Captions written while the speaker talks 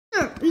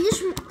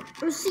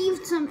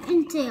received some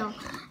intel.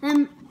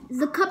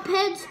 The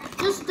Cupheads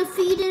just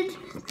defeated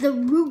the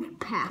Root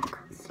Pack.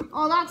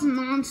 Oh, that's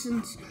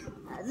nonsense.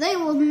 They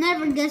will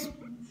never get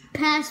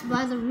passed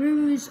by the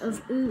ruse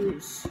of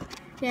ooze.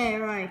 Yeah,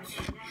 right.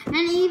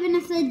 And even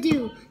if they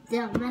do,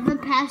 they'll never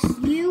pass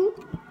you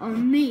or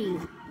me.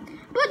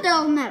 But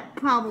they'll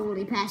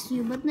probably pass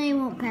you, but they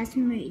won't pass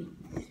me.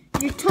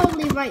 You're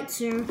totally right,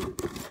 sir.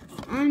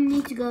 I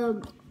need to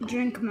go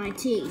drink my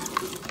tea.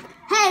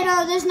 Hey,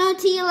 no, there's no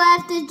tea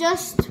left. It's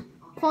just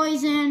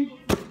poison.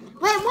 Wait,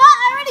 what?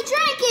 I already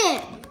drank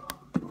it.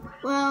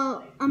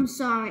 Well, I'm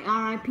sorry,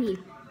 R.I.P.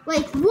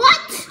 Wait,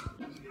 what?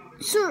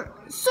 Sir,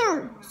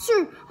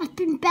 I've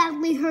been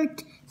badly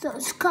hurt.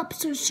 Those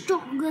cups are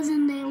stronger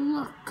than they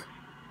look.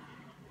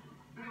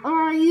 Or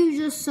are you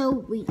just so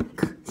weak?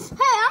 Hey,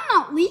 I'm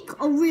not weak.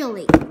 Oh,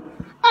 really?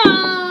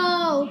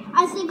 Oh,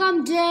 I think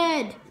I'm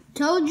dead.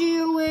 Told you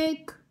you're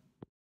weak.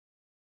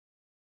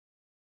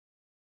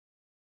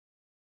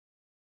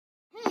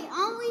 Hey,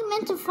 aren't we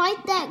meant to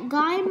fight that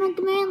guy,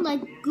 Mega Man?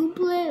 Like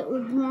Gooplet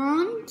or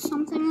Gron?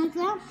 Something like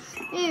that?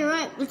 Hey, you're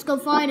right. Let's go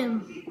fight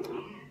him.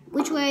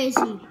 Which way is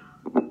he?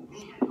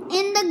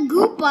 In the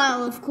goop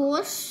aisle, of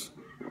course.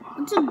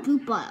 What's a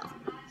goop aisle?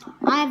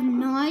 I have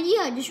no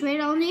idea. I just read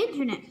it on the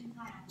internet.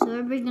 So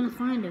everybody's gonna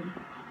find him.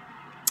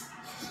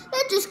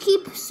 Let's just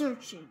keep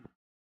searching.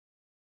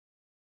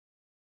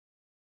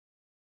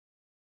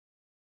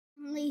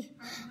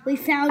 We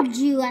found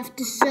you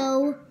after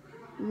so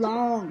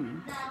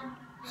long.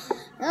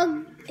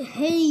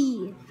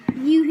 Hey,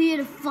 you here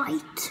to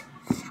fight?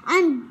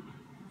 I'm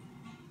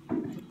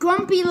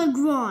Grumpy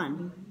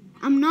Legrand.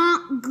 I'm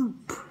not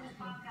Goop.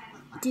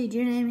 Dude,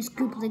 your name is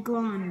Goop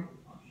Legrand.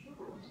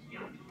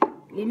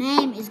 Your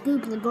name is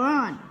Goop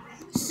Legrand.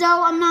 So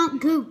I'm not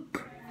Goop.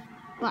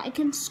 But I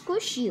can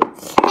squish you.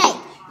 Hey,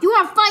 you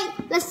want to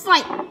fight? Let's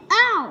fight.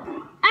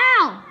 Ow!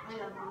 Ow!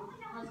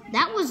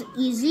 That was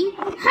easy.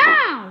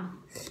 How?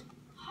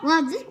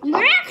 Well,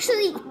 we're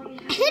actually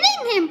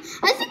hitting him.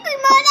 I think we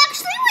might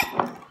actually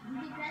win.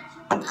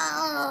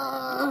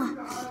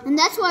 And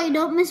that's why you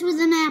don't mess with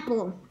an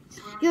apple.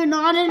 You're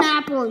not an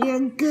apple.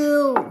 You're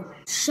goo.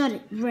 Shut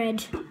it,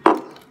 Red.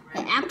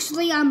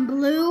 Actually, I'm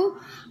blue.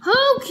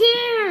 Who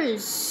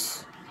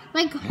cares?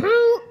 Like,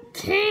 who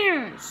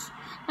cares?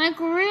 Like,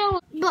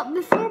 real. But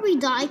before we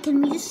die,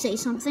 can we just say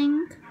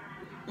something?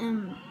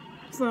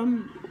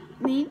 From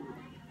me?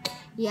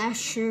 Yeah,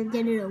 sure.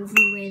 Get it over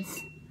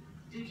with.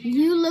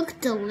 You look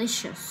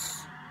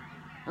delicious.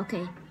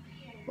 Okay.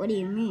 What do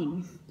you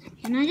mean?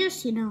 Can I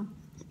just, No.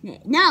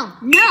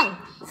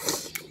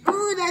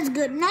 Oh, that's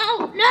good.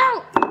 No.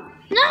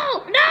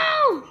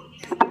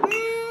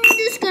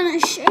 Just gonna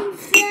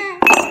shave that.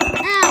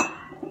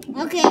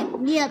 Ow. Okay,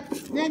 yep.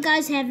 That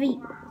guy's heavy.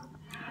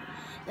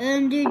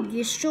 Dude,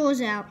 your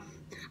straw's out.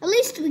 At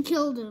least we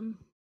killed him.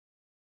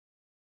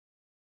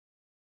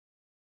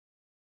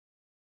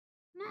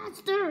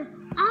 Master,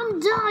 I'm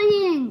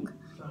dying.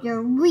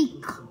 You're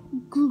weak,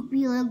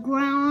 Goopy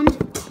Legrand.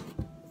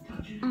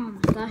 Oh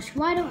my gosh,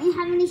 why don't we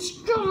have any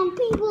strong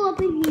people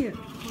up in here?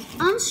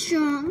 I'm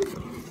strong.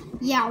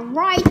 Yeah,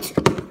 right.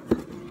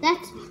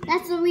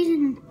 That's the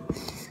reason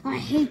I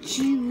hate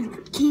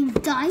you, King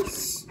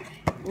Dice.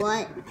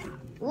 What?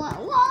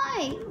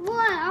 Why?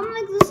 What? I'm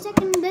like the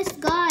second best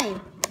guy.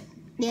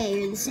 Yeah,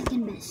 you're the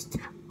second best.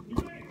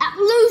 At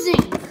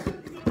losing.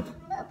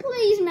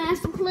 Please,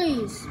 Master,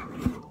 please.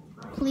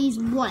 Please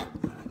what?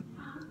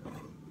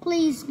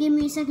 Please give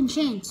me a second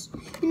chance.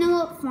 You know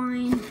what?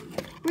 Fine.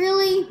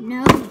 Really?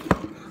 No.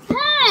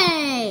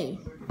 Hey!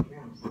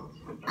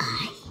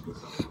 I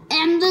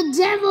am the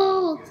devil!